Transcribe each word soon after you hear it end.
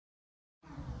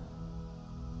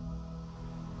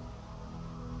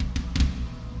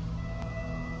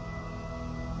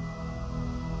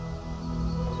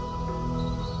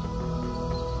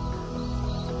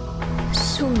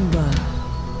Sumba.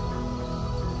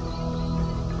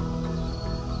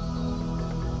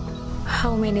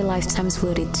 How many lifetimes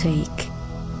would it take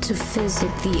to visit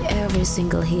the every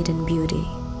single hidden beauty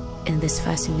in this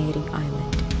fascinating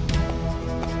island?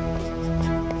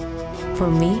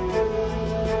 For me,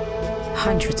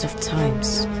 hundreds of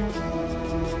times.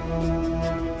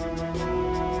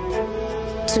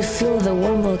 To feel the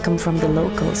warm welcome from the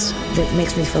locals that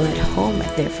makes me feel at home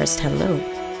at their first hello.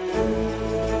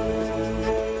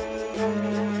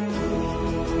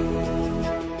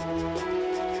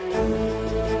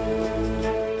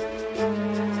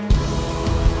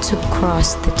 To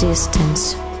cross the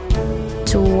distance,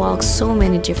 to walk so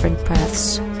many different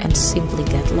paths and simply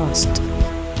get lost.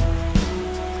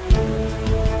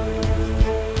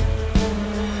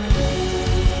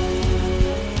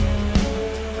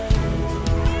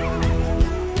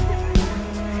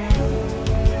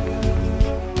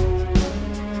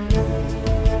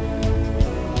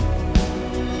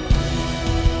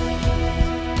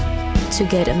 To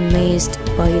get amazed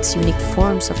by its unique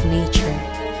forms of nature,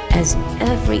 as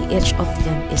every inch of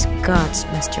them is God's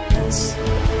masterpiece.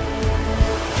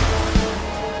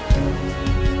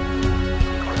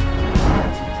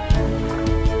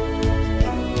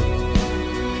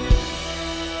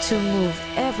 To move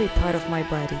every part of my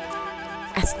body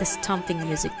as the stomping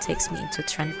music takes me into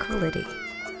tranquility.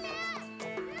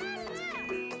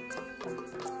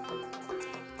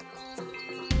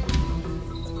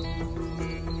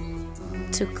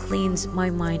 To cleanse my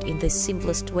mind in the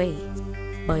simplest way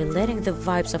by letting the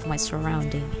vibes of my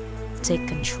surrounding take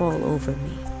control over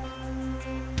me.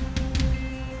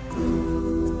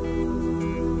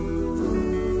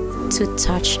 To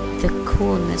touch the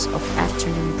coolness of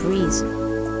afternoon breeze,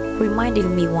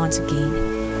 reminding me once again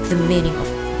the meaning of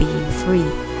being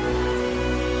free.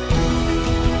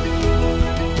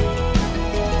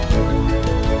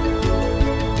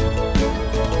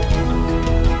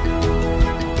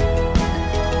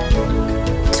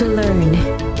 To learn,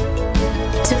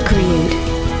 to create,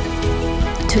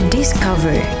 to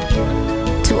discover,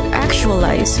 to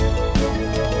actualize,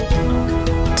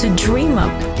 to dream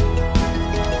up,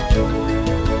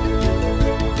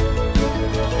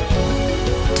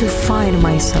 to find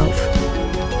myself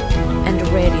and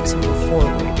ready to move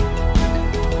forward.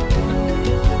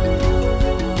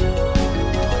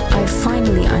 I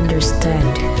finally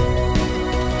understand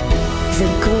the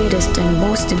greatest and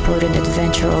most important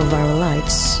adventure of our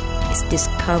lives is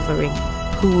discovering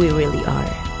who we really are.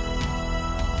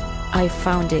 I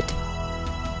found it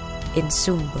in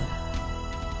Sumba.